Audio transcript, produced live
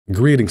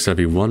Greetings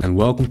everyone and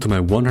welcome to my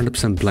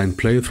 100% blind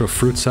playthrough of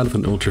Fruit Salad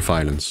and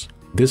Ultraviolence.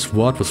 This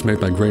WAD was made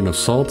by Grain of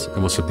Salt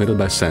and was submitted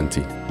by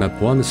Santi. Map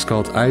 1 is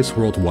called Ice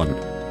World 1.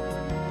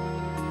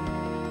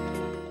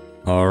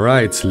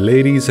 Alright,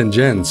 ladies and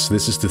gents,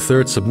 this is the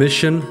third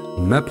submission,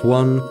 Map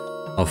 1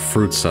 of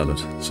Fruit Salad.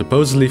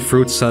 Supposedly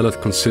Fruit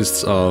Salad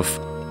consists of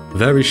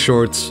very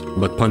short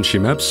but punchy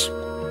maps.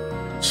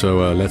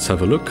 So let's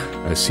have a look.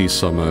 I see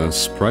some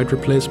sprite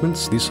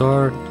replacements. These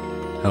are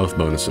health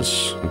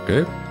bonuses.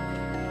 Okay.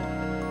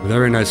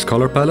 Very nice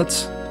color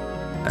palette.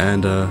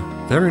 And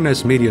very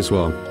nice media as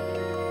well.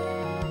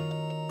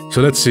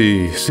 So let's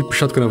see. Super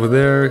shotgun over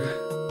there.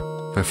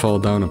 If I fall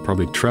down, I'm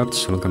probably trapped,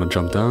 so I'm not gonna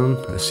jump down.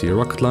 I see a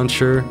rocket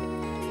launcher.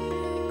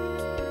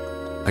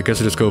 I guess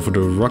I just go for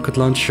the rocket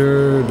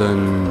launcher,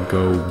 then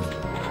go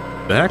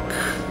back.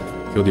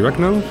 Kill the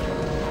Arachno.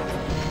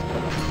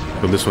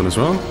 Kill this one as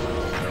well.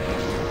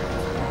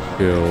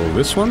 Kill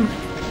this one.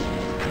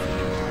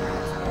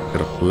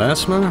 Get a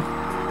plasma.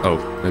 Oh,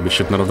 maybe I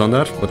should not have done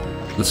that, but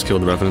let's kill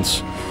the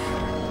Revenants.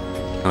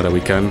 Now that we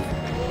can.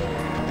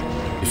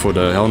 Before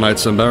the Hell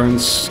Knights and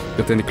Barons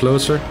get any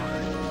closer.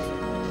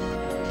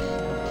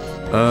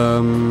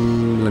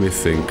 Let me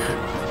think.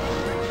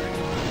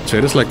 So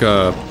it is like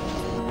a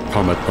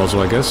combat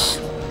puzzle, I guess.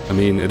 I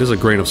mean, it is a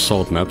Grain of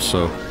Salt map,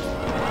 so...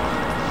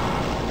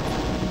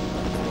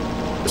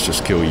 let's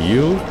just kill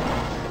you.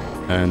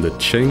 And the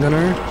Chain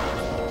Gunner.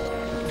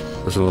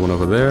 There's another one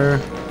over there.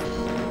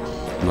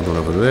 Another one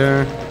over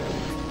there.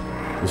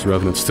 This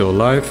Revenant's still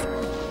alive.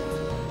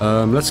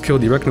 Let's kill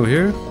the Arachno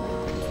here.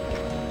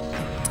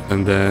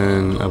 And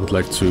then I would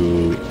like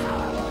to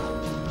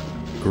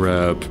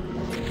grab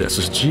the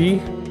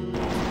SSG.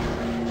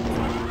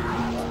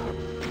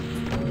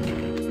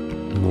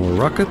 More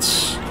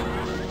rockets.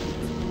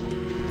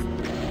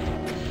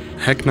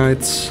 Heck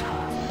Knights.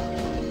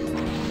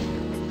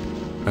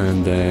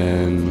 And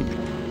then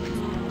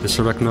this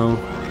Arachno.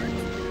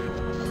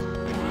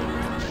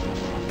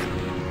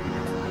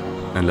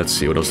 And let's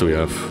see, what else do we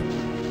have?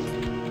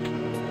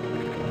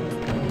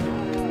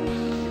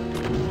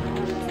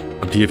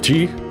 A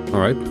BFG?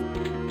 Alright,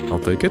 I'll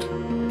take it.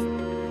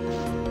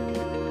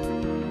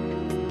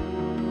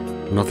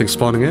 Nothing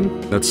spawning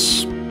in?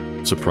 That's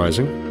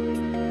surprising.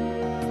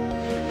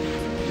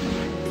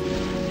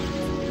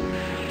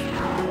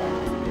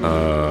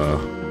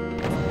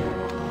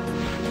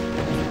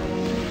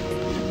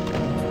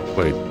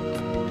 Wait.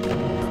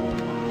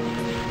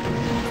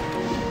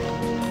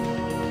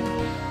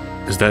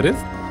 Is that it?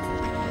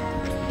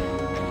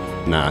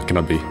 Nah, it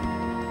cannot be.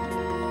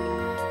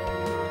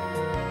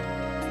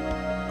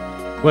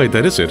 Wait,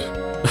 that is it.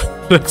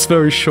 That's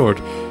very short.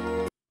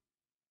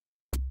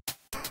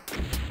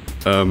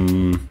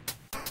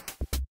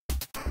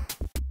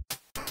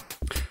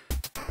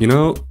 You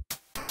know,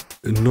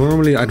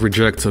 normally I'd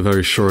reject a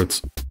very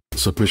short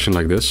submission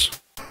like this.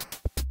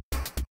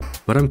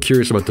 But I'm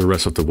curious about the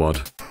rest of the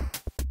WAD.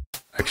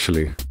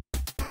 Actually.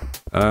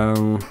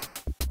 I'm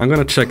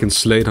gonna check in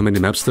Slate how many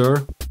maps there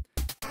are.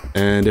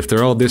 And if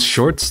they're all this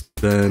short,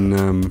 then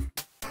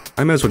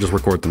I might as well just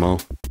record them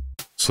all.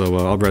 So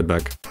I'll be right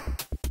back.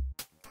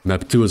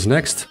 Map 2 is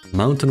next,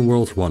 Mountain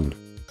World 1.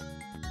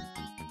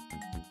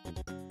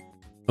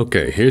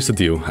 Okay, here's the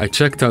deal. I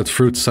checked out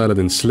Fruit Salad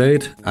in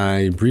Slate.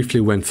 I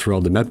briefly went through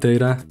all the map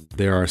data.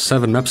 There are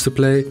 7 maps to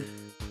play.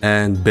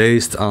 And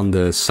based on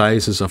the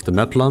sizes of the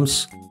map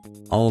lumps,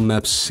 all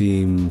maps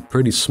seem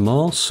pretty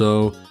small,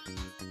 so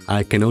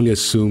I can only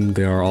assume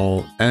they are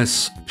all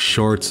as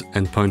short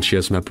and punchy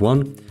as map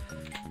 1.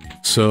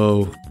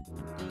 So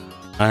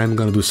I'm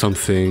gonna do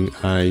something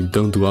I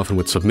don't do often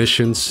with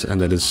submissions, and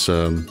that is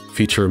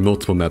feature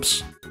multiple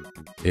maps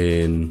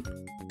in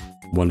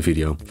one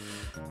video.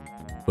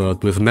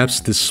 But with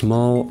maps this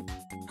small,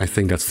 I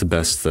think that's the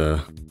best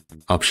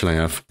option I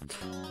have.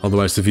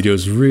 Otherwise the video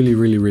is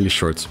really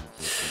short.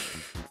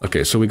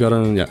 Okay, so we got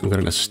an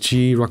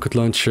SG rocket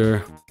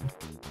launcher.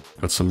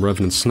 Got some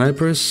Revenant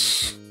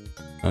snipers.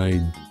 I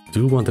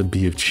do want a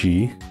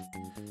BFG.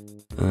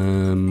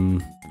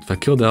 If I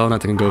kill the Hell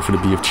Knight, I can go for the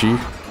BFG.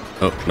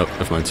 Oh, no,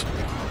 never mind.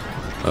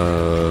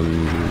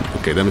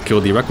 Okay, then we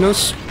kill the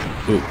Arachnos.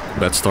 Ooh,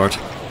 bad start.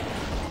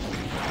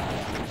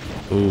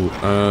 Ooh,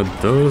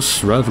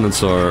 those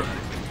Revenants are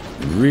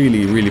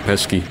really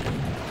pesky.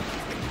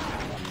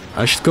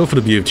 I should go for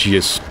the BFG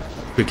as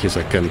quickly as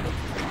I can.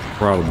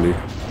 Probably.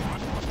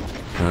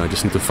 I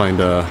just need to find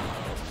the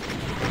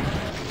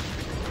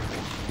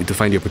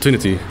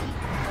opportunity.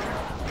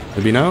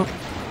 Maybe now?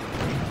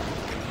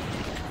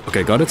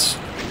 Okay, got it.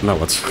 Now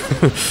what?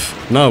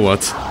 Now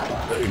what?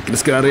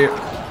 Let's get out of here.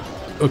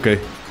 Okay.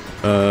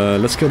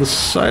 Let's kill the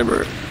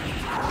Cyber.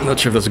 I'm not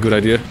sure if that's a good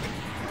idea.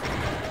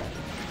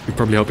 We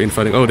probably help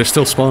infighting. Oh, they're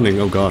still spawning.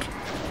 Oh god.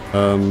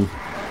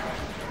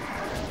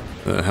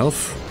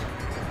 Health?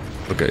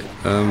 Okay.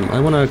 I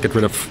wanna get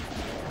rid of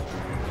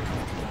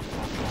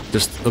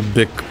just a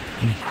big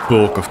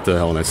bulk of the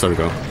Hell Knights. There we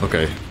go.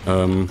 Okay.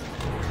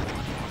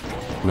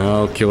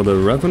 Now kill the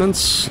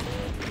Revenants.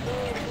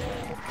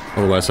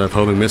 Otherwise I have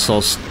homing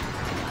missiles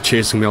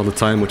chasing me all the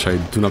time, which I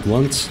do not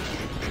want.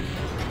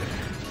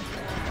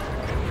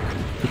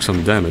 Took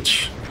some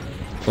damage.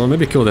 Or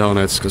maybe kill the Hell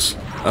Knights, because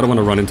I don't want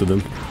to run into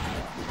them.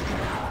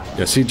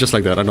 Yeah, see, just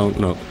like that. I don't...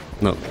 No.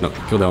 No, no.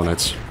 Kill the Hell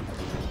Knights.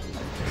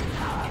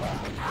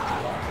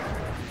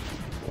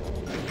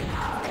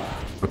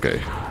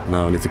 Okay.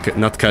 Now I need to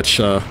not catch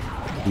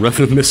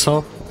Revenant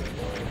Missile.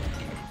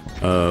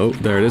 Oh,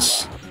 there it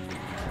is.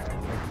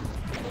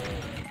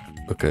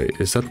 Okay,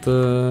 is that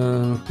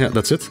the... Yeah,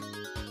 that's it.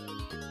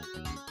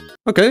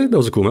 Okay, that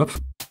was a cool map.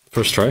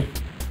 First try.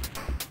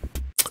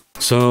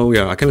 So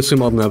yeah, I can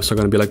assume all the maps are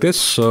gonna be like this,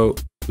 so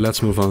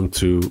let's move on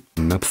to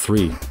map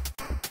 3.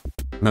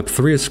 Map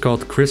 3 is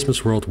called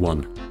Christmas World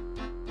 1.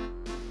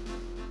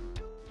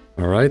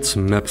 Alright,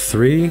 map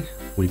 3.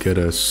 We get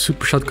a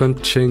super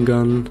shotgun, chain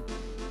gun.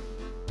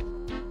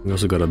 We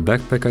also got a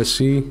backpack, I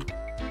see.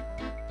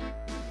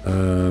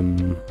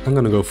 I'm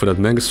gonna go for that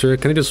Mangasphere.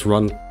 Can I just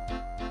run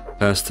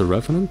past the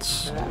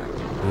Revenant?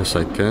 Yes,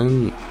 I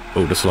can.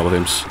 Oh, there's a lot of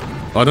imps.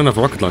 Oh, I don't have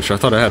a rocket launcher. I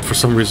thought I had for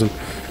some reason.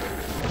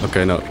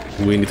 Okay, no.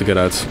 We need to get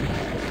out.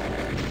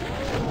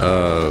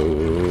 Oh,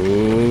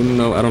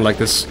 no. I don't like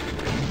this.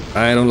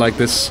 I don't like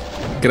this.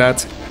 Get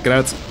out. Get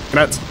out. Get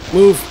out.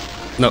 Move.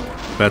 No.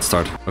 Bad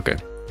start. Okay.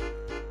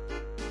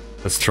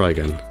 Let's try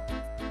again.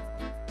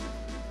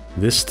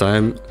 This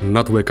time,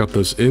 not wake up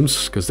those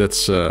imps, because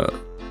that's... that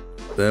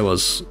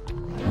was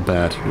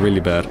bad.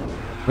 Really bad.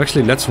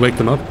 Actually, let's wake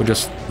them up, but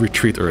just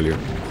retreat earlier.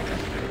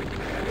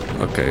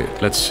 Okay,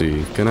 let's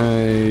see. Can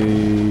I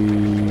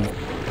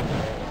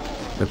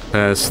get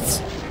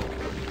past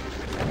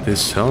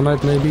this Hell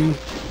Knight, maybe?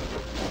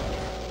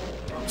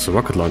 It's a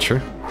rocket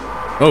launcher.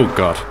 Oh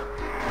god.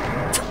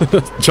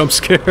 Jump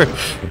scare.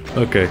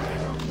 Okay.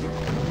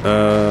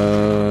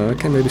 I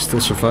can maybe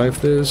still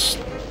survive this.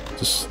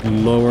 Just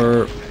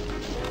lower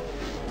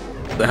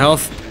the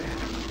health.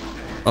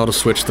 Auto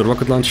switch to the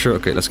rocket launcher.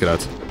 Okay, let's get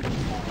out.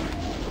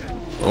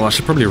 Oh, I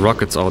should probably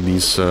rocket all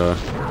these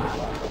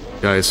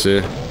guys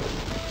here.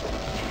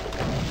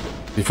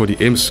 Before the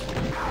imps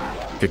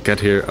get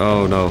here.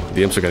 Oh no,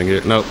 the imps are getting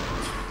here. No.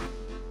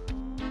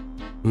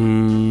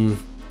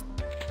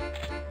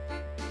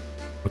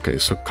 Okay,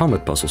 so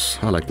combat puzzles.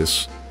 I like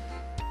this.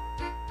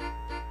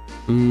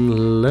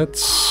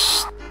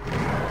 Let's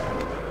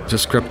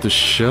just grab the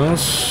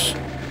shells.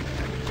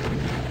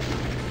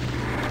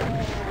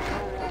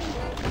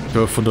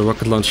 Go for the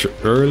rocket launcher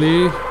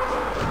early.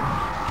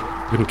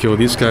 We can kill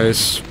these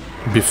guys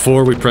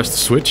before we press the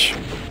switch.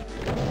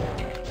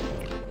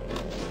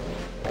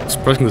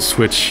 Pressing the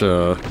switch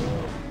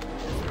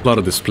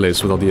flooded this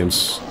place with all the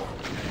imps.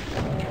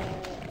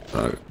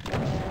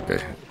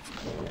 Okay.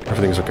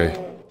 Everything's okay.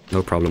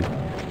 No problem.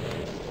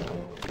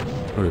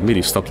 Oh, the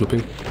meaty stopped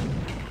looping.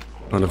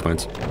 Oh, never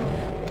mind.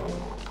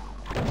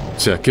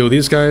 So yeah, kill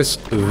these guys,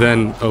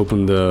 then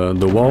open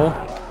the wall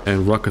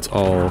and rocket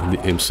all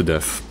the imps to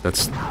death.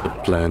 That's the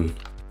plan.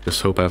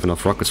 Just hope I have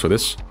enough rockets for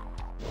this.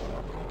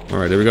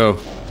 Alright, there we go.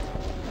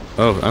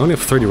 Oh, I only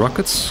have 30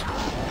 rockets?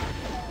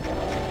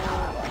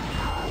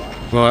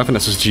 Well, I have an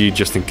SSG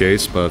just in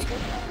case, but...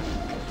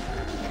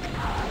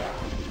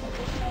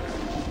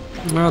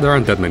 well, there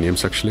aren't that many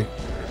imps, actually.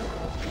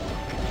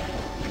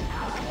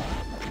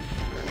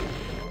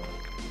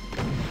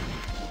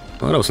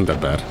 Oh, that wasn't that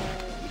bad.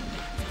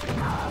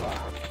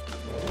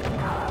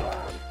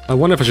 I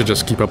wonder if I should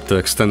just keep up the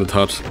extended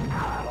HUD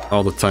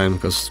all the time,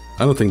 because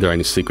I don't think there are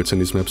any secrets in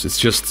these maps. It's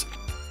just,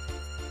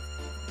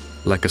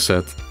 like I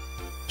said,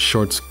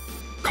 short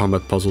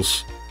combat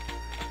puzzles.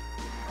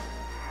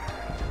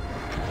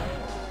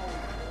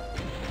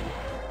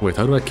 Wait,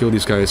 how do I kill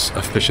these guys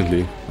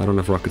efficiently? I don't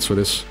have rockets for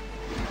this.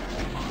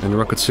 Any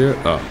rockets here?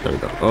 Oh, there we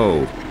go.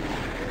 Oh,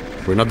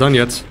 we're not done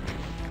yet.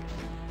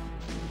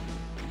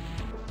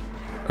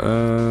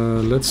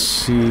 Let's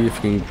see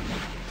if we can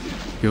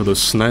kill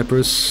those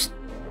snipers.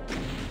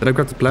 Did I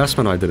grab the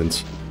plasma? No, I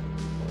didn't.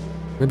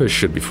 Maybe I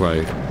should before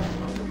I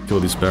kill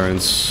these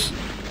barons.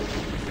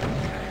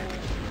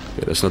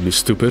 Okay, let's not be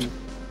stupid.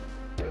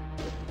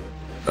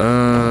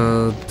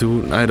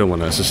 Dude, I don't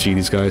want to SSG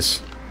these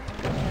guys.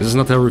 This is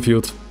not hell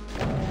reviewed.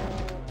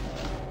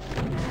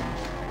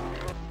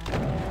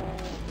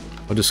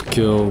 I'll just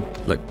kill,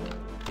 like,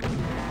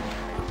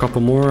 a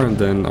couple more and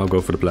then I'll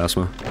go for the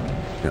plasma.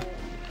 Yeah.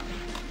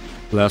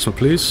 Plasma,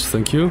 please.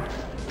 Thank you.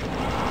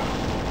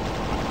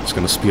 Just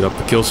gonna speed up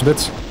the kills a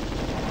bit.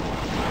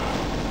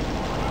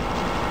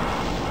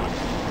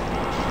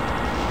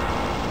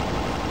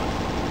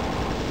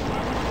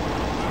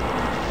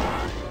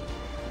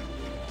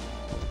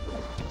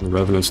 The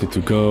Revenants need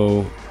to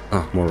go.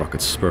 Ah, more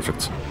rockets.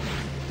 Perfect.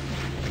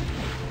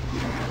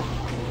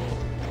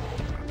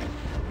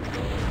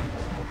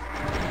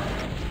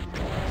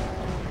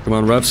 Come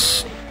on,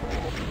 Revs.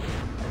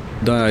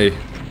 Die.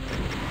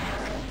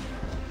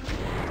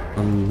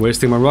 I'm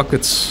wasting my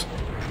rockets.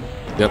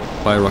 Yep,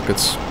 buy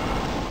rockets.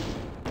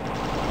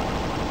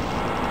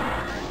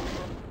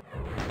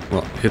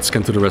 Well,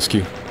 Hitscan to the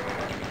rescue.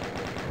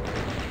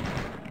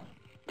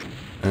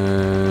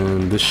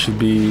 And this should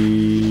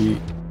be...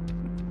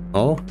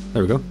 all?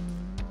 There we go.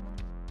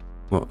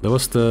 Well, that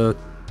was the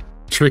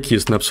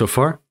trickiest map so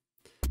far.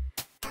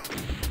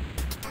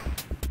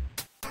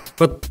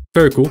 But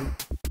very cool.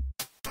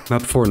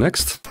 Map 4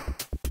 next.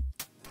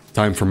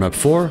 Time for map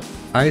 4,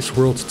 Ice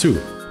World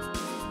 2.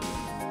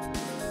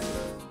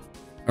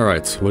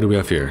 Alright, what do we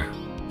have here?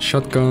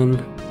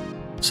 Shotgun,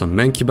 some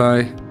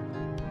Mancubi,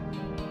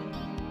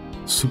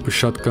 super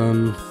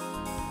shotgun,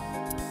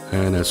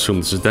 and I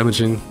assume this is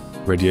damaging.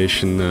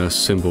 Radiation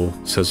symbol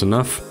says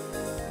enough.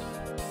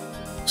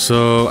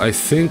 So I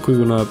think we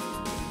wanna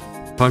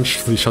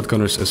punch the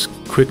shotgunners as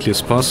quickly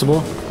as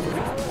possible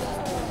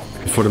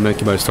before the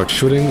Mancubi starts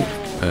shooting,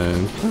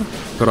 and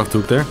got off the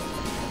hook there.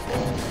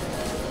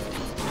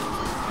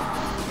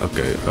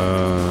 Okay,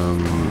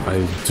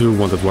 I do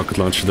want that rocket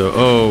launcher though.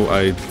 Oh,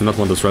 I do not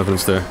want those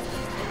revenants there.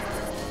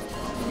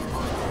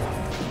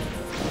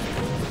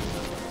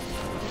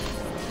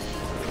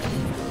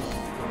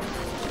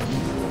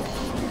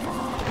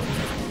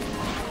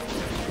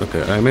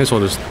 Okay, I may as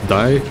well just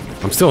die.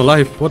 I'm still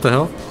alive, what the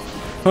hell?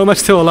 How am I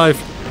still alive?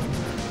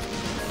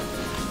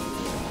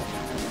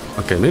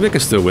 Okay, maybe I can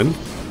still win.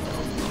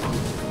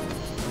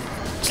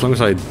 As long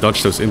as I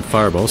dodge those imp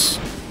fireballs.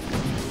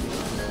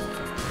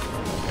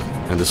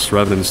 And this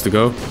Revenant is to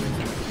go.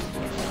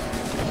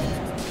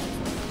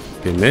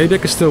 Okay, maybe I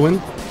can still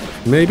win.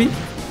 Maybe.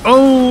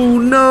 Oh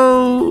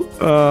no!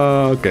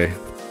 Okay.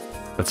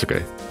 That's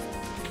okay.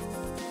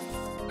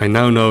 I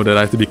now know that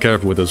I have to be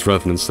careful with those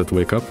Revenants that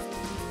wake up.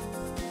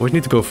 I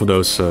need to go for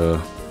those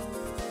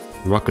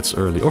rockets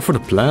early. Or for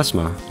the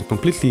plasma. I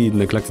completely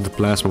neglected the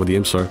plasma where the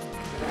imps are.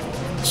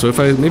 So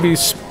if I maybe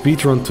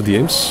speedrun to the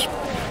imps.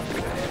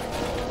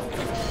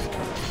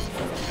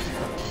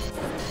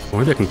 Or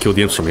maybe I can kill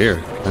the imps from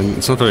here. And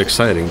it's not very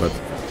exciting, but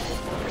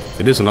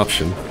it is an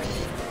option.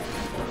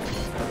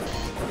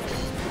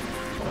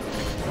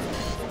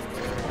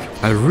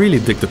 I really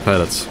dig the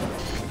pallets.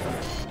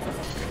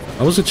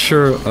 I wasn't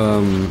sure,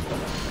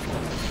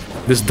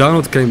 this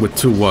download came with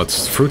 2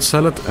 WADs, fruit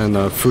salad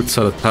and fruit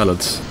salad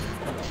pallets.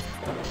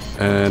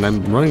 And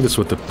I'm running this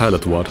with the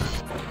pallet WAD.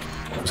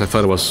 Because I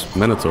thought it was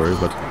mandatory,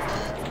 but...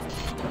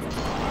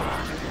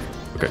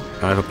 Okay,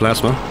 I have a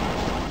plasma.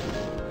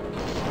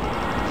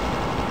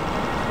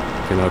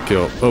 Okay, now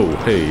kill... Oh,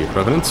 hey,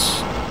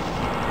 Revenants.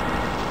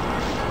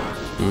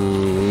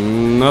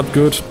 Not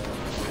good.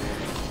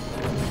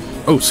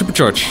 Oh,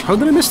 supercharge. How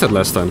did I miss that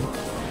last time?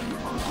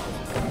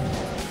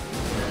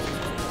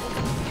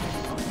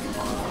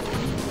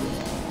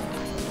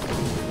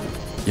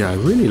 Yeah, I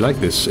really like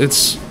this.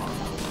 It's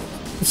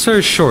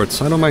very short.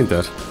 I don't mind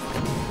that.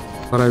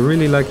 But I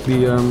really like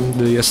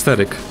the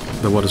aesthetic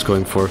that what is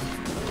going for.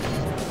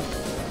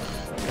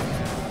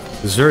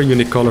 This very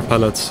unique color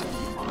palette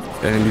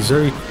and these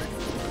very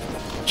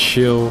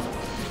chill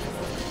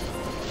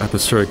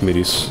atmospheric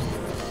midis.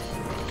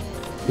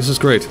 This is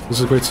great. This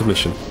is a great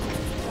submission.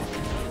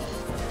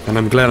 And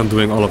I'm glad I'm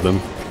doing all of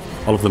them.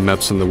 All of the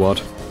maps in the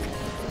WAD.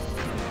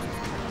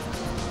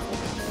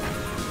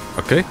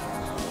 Okay.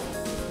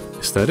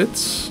 Is that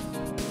it?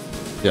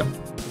 Yeah.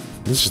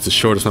 This is the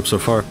shortest map so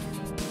far.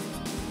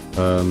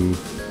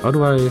 How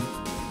do I...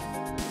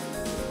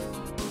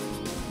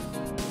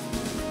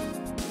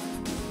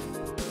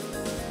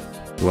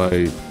 Do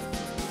I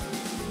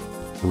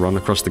run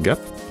across the gap?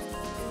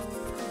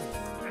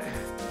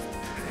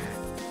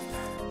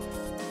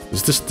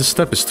 This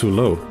step is too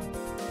low.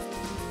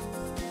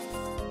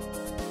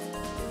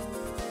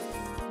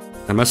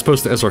 Am I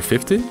supposed to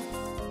SR50?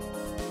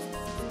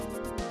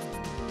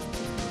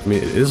 I mean,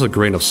 it is a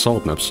grain of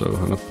salt map, so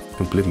I'm not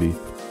completely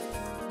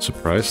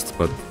surprised,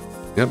 but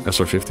yep,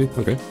 SR50,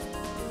 okay.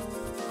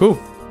 Cool.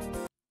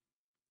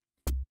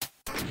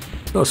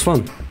 That was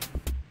fun.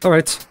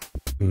 Alright,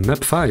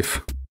 map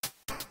 5.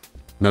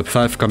 Map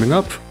 5 coming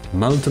up,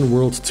 Mountain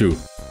World 2.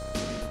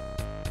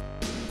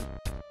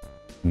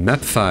 Map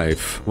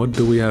 5, what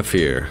do we have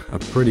here? A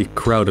pretty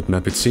crowded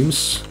map it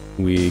seems.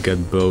 We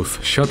get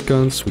both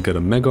shotguns, we get a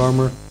mega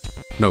armor.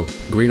 No,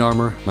 green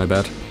armor, my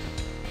bad.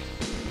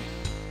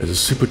 There's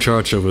a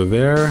supercharge over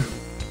there.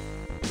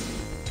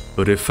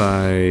 But if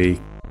I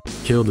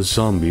kill the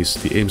zombies,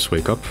 the imps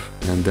wake up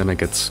and then I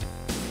get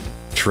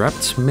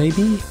trapped,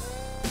 maybe?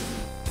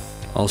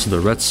 Also the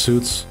red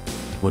suits.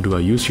 What do I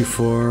use you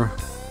for?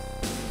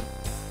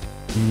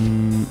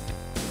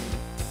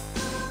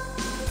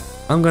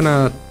 I'm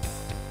gonna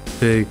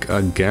take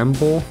a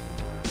gamble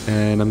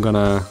and I'm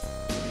gonna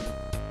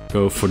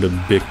go for the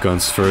big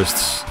guns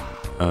first.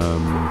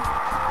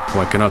 Oh,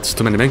 I cannot.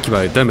 Too many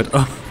Mancubi. Damn it.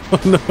 Oh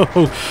no.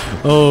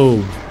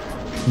 Oh.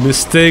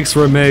 Mistakes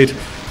were made.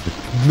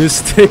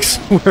 Mistakes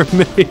were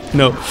made.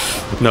 No.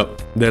 No.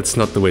 That's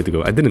not the way to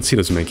go. I didn't see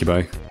those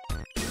Mancubi.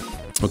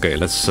 Okay,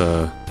 let's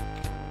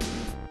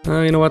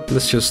you know what?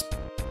 Let's just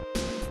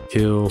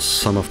kill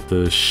some of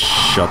the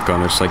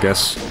shotgunners, I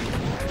guess.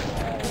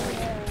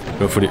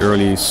 Go for the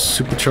early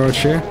supercharge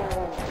here.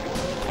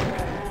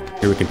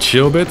 Here we can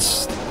chill a bit.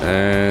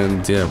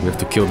 And yeah, we have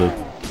to kill the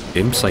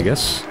imps, I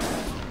guess.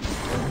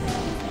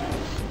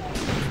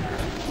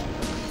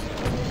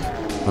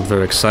 Not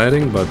very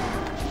exciting, but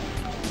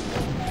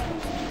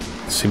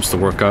it seems to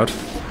work out.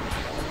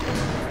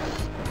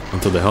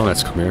 Until the Hell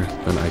Knights come here,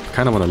 and I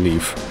kind of want to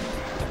leave.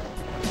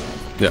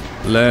 Yeah,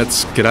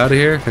 let's get out of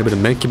here. Maybe the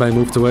Mancubi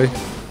moved away.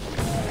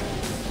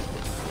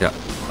 Yeah.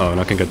 Oh, and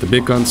I can get the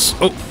big guns.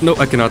 Oh, no,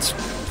 I cannot.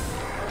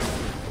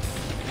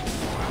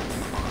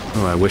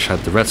 Oh, I wish I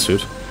had the red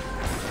suit.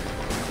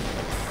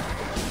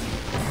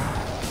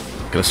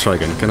 Okay, let's try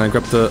again. Can I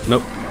grab the...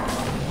 Nope.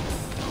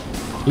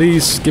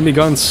 Please, give me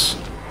guns.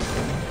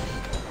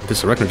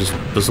 This Arachno just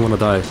doesn't want to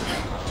die.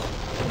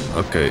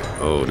 Okay.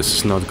 Oh, this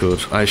is not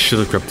good. I should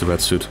have grabbed the red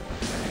suit.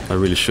 I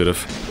really should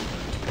have.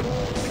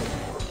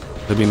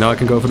 Maybe now I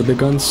can go for the big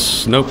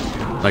guns? Nope,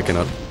 I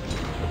cannot.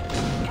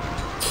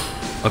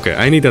 Okay,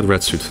 I need that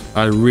red suit.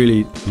 I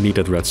really need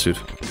that red suit.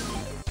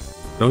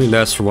 It only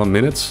lasts for 1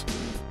 minute.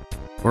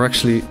 Or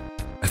actually,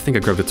 I think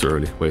I grabbed it too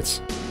early.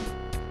 Wait.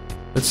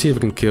 Let's see if we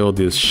can kill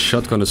these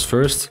shotgunners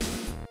first.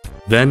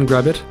 Then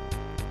grab it.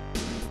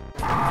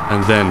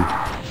 And then...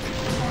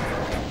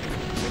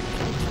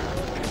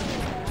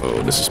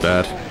 Oh, this is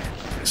bad.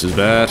 This is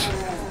bad.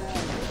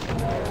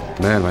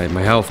 Man,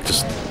 my health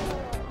just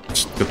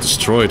got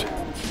destroyed.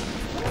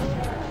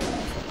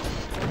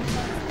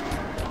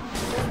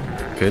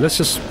 Okay, let's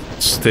just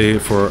stay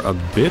for a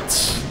bit.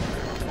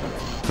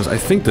 Because I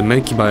think the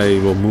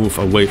Mancubi will move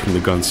away from the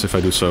guns if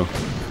I do so.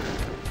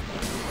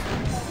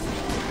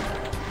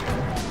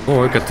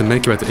 Or get the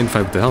Mancubi to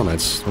infight with the Hell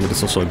Knights. Maybe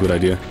that's also a good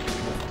idea.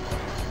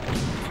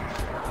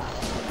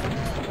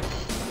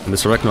 And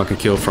this Arachno I can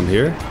kill from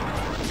here.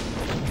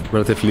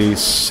 Relatively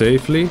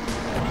safely.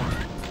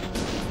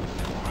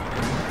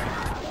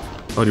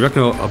 Oh, the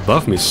Arachno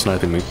above me is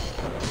sniping me.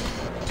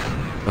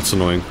 That's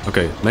annoying.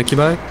 Okay,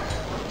 Mancubi.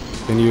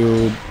 Can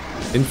you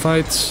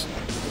infight?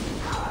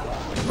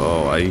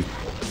 Oh,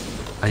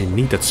 I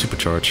need that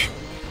supercharge.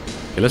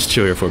 Okay, let's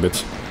chill here for a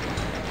bit.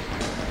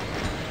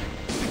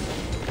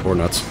 Or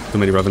not. Too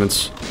many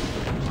revenants.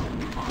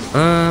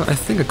 I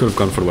think I could have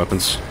gone for the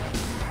weapons.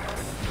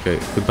 Okay,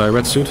 goodbye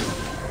red suit.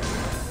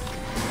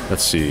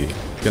 Let's see.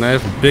 Can I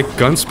have big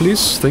guns,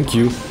 please? Thank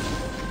you.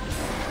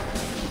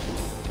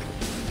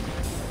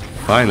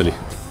 Finally.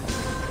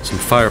 Some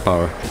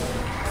firepower.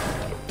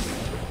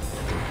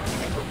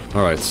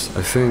 Alright,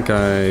 I think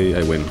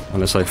I win.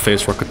 Unless I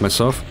face rocket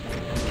myself.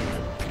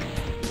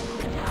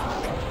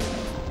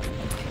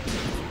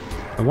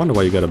 I wonder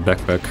why you get a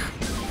backpack.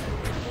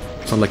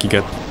 It's not like you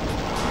get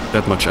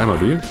that much ammo,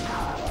 do you?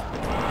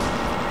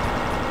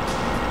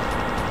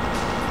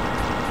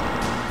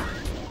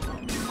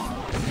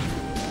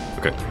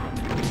 Okay.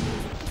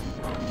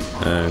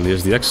 And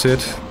here's the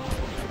exit.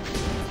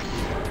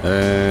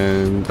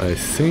 And I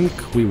think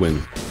we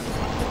win.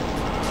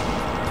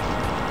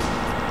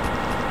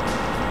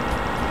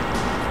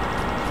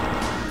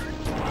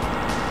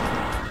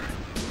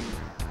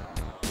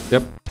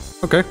 Yep.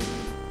 Okay.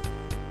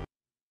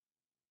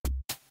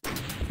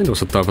 It was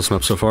the toughest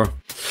map so far.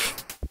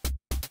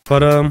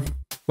 But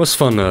was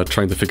fun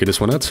trying to figure this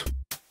one out.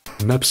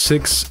 Map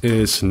 6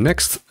 is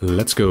next.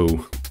 Let's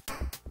go.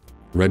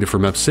 Ready for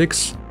map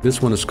 6?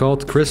 This one is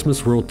called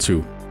Christmas World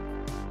 2.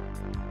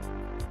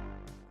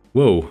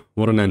 Whoa,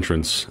 what an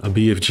entrance. A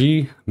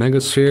BFG,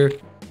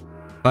 Megasphere,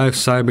 5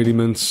 Cyber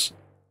Demons,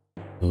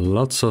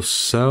 lots of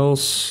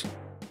cells.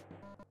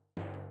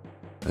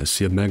 I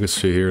see a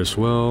Megasphere here as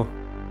well.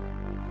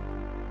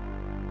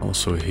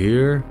 Also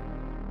here.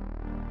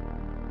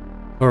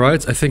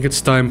 Alright, I think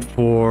it's time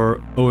for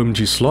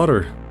OMG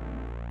Slaughter.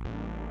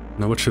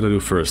 Now what should I do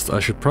first? I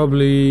should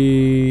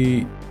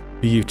probably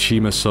BFG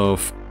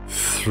myself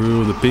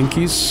through the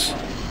pinkies.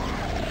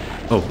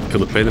 Oh,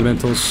 kill the pain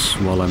elementals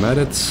while I'm at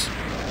it.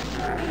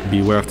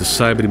 Beware of the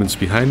cyber demons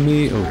behind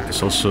me. Oh,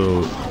 there's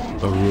also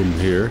a room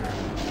here.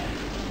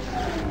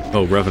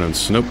 Oh,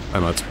 revenants. Nope,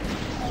 I'm out.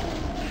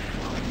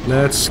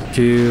 Let's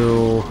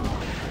kill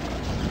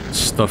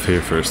stuff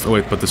here first. Oh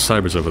wait, but the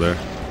cyber's over there.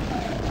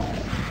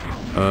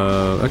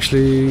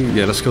 Actually,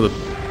 yeah, let's kill the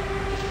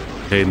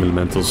pain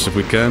elementals if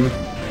we can.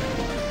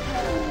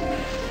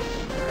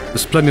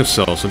 There's plenty of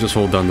cells, so just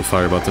hold down the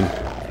fire button.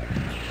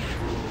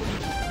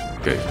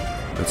 Okay,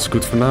 that's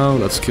good for now.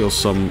 Let's kill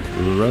some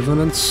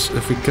revenants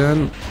if we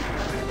can.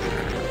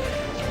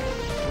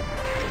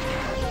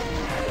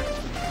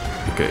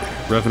 Okay,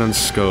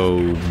 revenants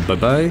go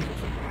bye-bye.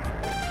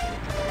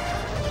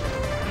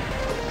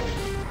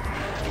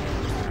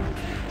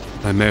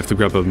 I may have to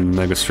grab a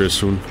Megasphere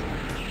soon.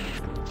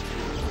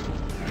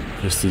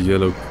 There's the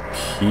yellow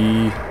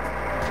key.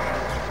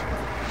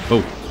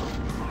 Oh.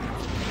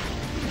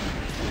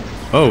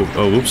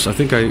 Oh, oops. I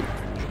think I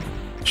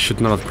should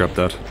not have grabbed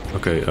that.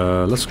 Okay,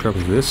 let's grab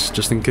this,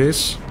 just in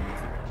case.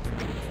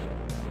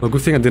 Well,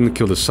 good thing I didn't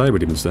kill the cyber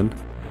demons then.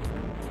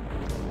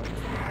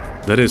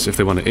 That is, if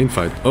they want to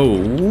infight.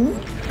 Oh,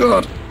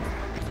 God!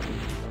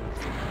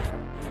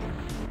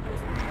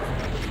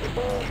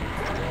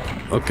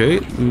 Okay,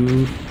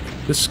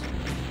 this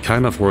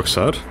kind of works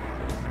out.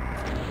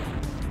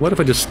 What if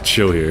I just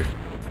chill here?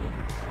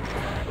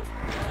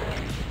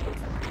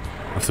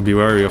 I have to be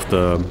wary of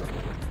the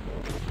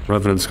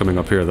revenants coming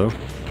up here, though.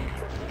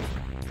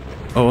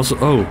 Oh, also,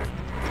 oh!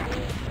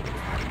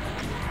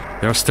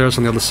 There are stairs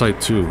on the other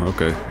side, too.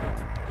 Okay.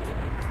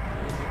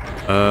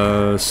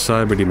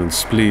 Cyber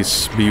demons,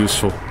 please, be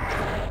useful.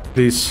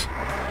 Please.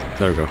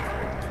 There we go.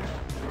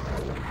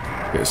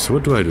 Okay, so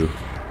what do I do?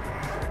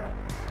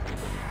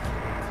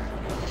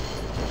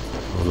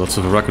 Oh, lots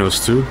of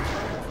arachnos too.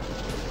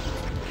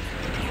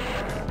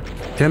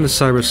 Can the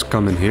cybers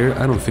come in here?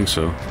 I don't think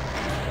so. I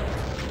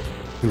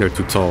think they're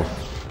too tall.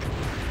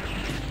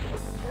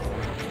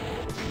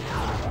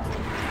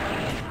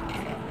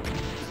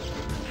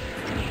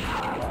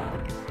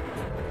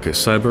 Okay,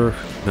 cyber.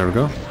 There we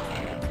go.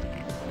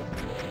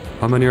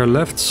 How many are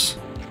left?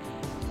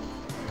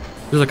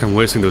 Feels like I'm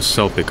wasting those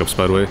cell pickups,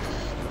 by the way.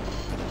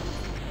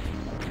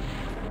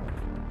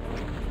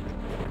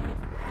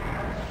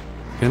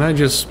 Can I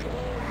just...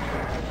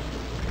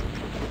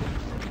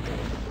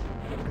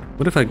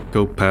 What if I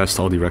go past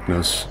all the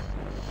arachnos?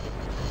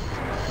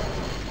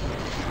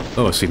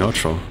 Oh, I see an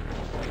outro.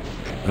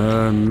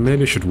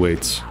 Maybe I should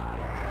wait.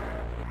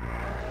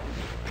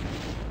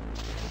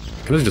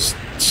 Can I just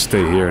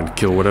stay here and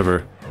kill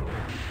whatever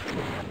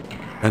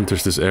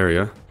enters this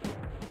area?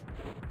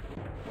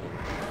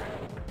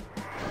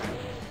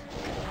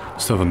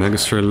 Still have a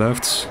Megasphere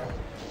left.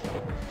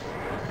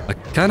 I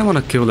kinda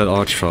wanna kill that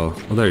Archfall.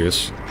 Oh, there he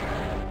is.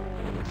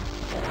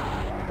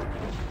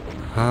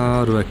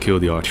 How do I kill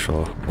the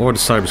Archfall? Or the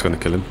Cyber's gonna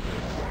kill him.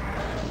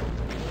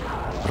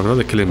 I'd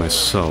rather kill him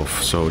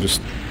myself, so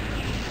just...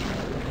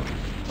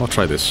 I'll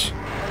try this.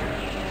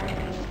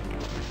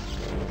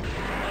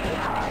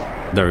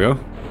 There we go.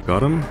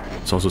 Got him.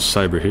 It's also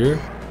Cyber here.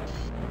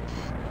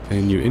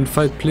 Can you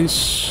infight,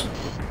 please?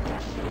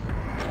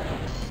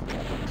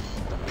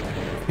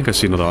 I think I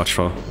see another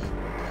Archfall.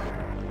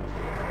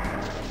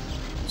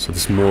 So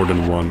there's more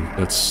than one.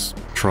 That's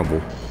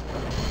trouble.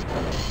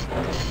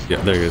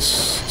 Yeah, there he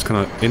is. It's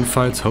gonna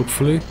infight,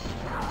 hopefully.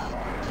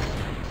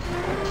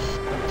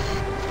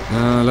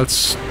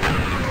 Let's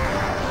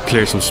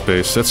clear some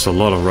space. That's a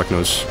lot of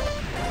arachnos.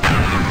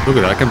 Look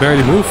at that, I can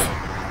barely move.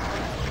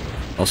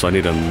 Also, I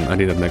need a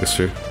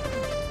Megasphere.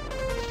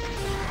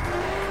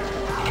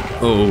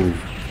 Oh,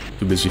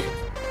 too busy.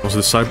 Also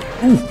the Cyber.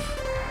 Ooh!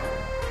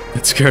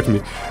 It scared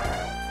me.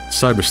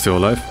 Cyber's still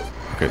alive.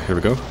 Okay, here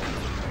we go.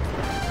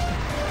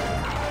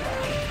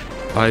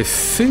 I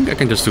think I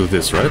can just do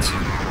this, right?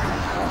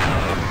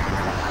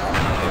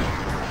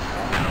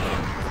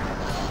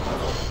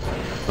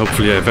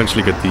 Hopefully I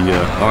eventually get the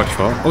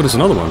Archfall. Oh, there's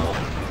another one.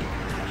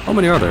 How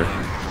many are there?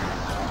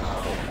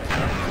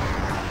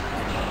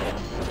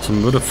 So I'm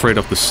a bit afraid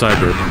of the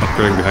Cyber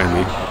appearing behind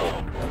me.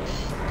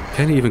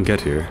 Can he even get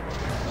here?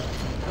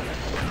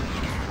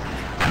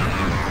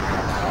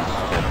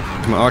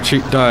 Come on,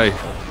 Archie, die.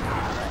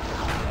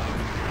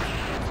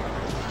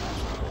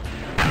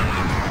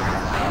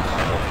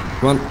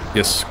 Come on.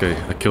 Yes, okay,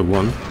 I killed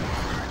one.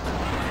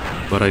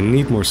 But I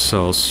need more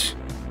cells.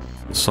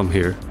 Some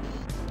here.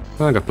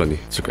 Oh, I got plenty,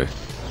 it's okay.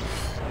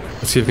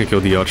 Let's see if we can kill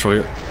the outro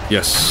here.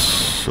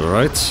 Yes,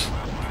 alright.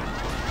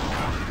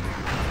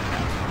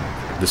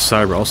 The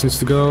Cyber also needs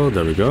to go,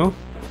 there we go.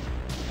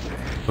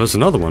 Oh, there's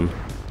another one.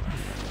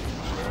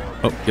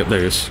 Oh, yep, there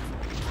he is.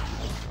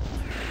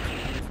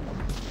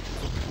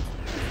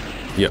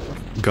 Yep,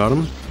 got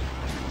him.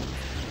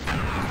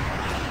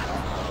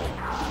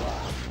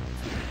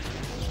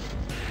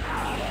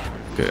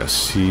 Okay, I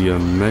see a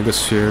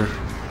Megasphere.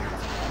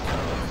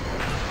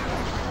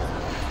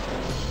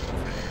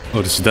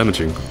 Oh, this is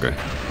damaging. Okay.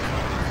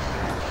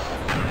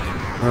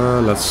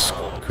 Let's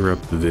grab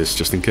this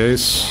just in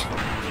case.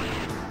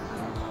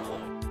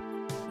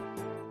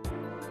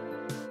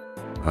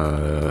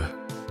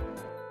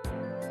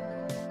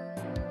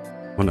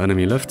 One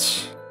enemy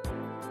left.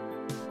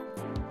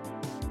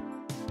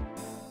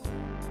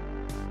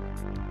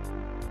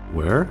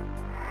 Where?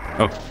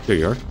 Oh, here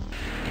you are.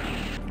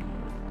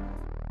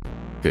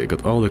 Okay,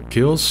 got all the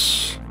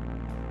kills.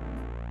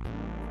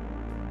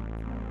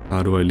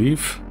 How do I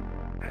leave?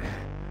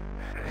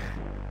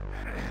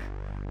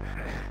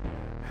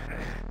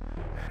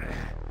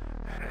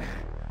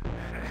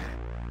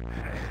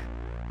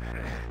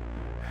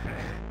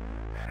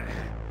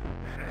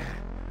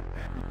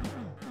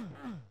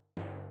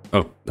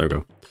 Oh, there we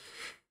go.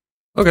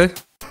 Okay.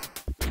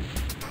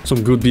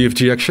 Some good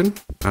BFG action.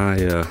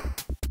 I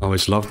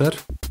always love that.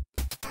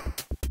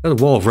 The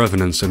wall of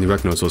Revenants and the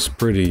Arachnos was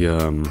pretty...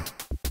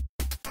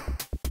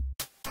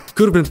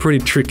 could have been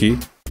pretty tricky.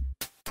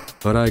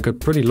 But I got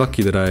pretty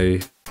lucky that I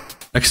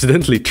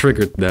accidentally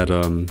triggered that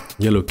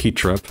yellow key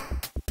trap.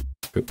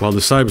 While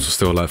the Cybers were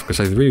still alive, because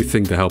I really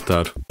think they helped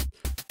out.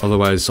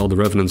 Otherwise all the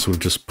Revenants would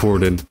have just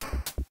poured in.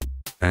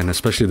 And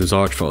especially those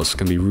Archfalls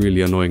can be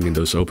really annoying in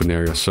those open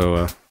areas,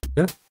 so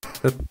yeah,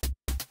 that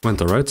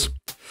went alright.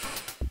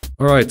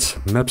 Alright,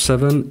 map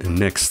 7,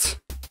 next.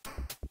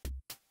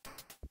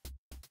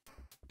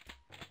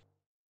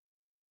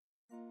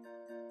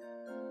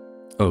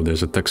 Oh,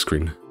 there's a text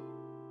screen.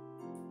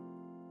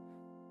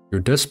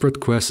 Your desperate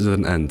quest is at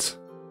an end.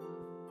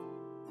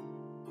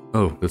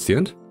 Oh, that's the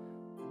end?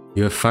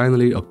 You have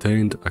finally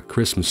obtained a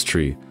Christmas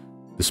tree,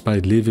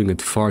 despite leaving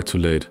it far too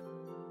late.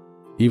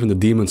 Even the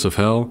demons of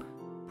hell,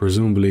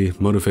 presumably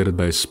motivated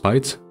by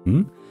spite,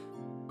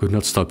 could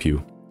not stop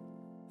you.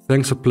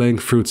 Thanks for playing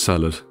Fruit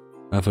Salad.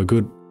 Have a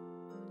good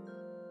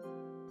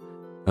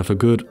Have a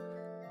good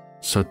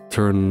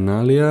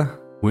Saturnalia,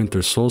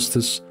 Winter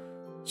Solstice,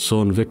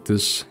 Sol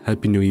Invictus,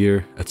 Happy New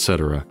Year,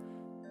 etc.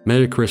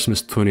 Merry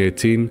Christmas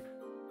 2018,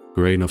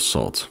 grain of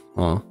salt.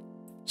 Oh,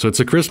 so it's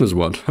a Christmas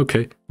one.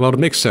 Okay, well, it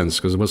makes sense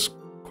because it was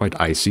quite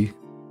icy.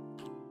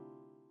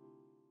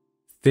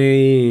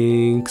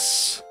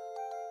 Thanks.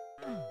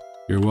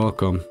 You're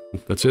welcome.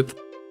 That's it?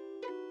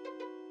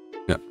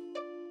 Yeah.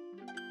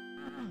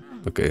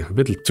 Okay, a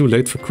bit too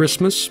late for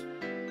Christmas,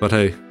 but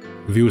hey,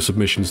 viewer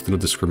submissions do not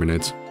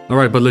discriminate.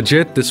 Alright, but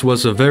legit, this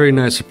was a very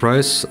nice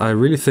surprise. I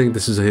really think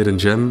this is a hidden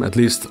gem. At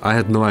least I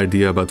had no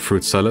idea about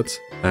fruit salad.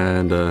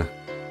 And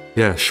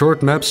yeah,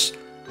 short maps,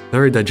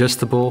 very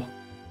digestible,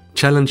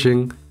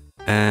 challenging,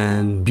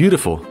 and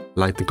beautiful.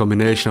 Like the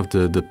combination of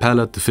the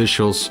palette, the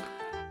visuals,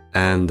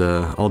 and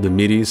all the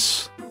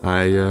midis.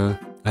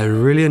 I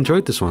really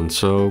enjoyed this one.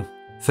 So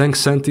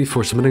thanks Santi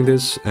for submitting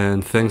this,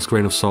 and thanks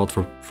Grain of Salt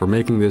for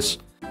making this.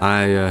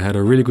 I had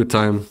a really good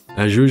time.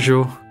 As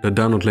usual, the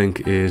download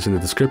link is in the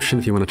description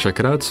if you want to check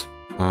it out.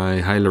 I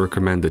highly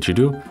recommend that you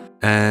do.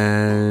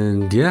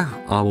 And yeah,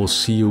 I will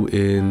see you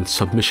in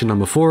submission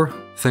number 4.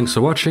 Thanks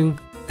for watching,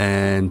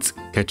 and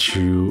catch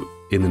you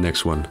in the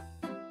next one.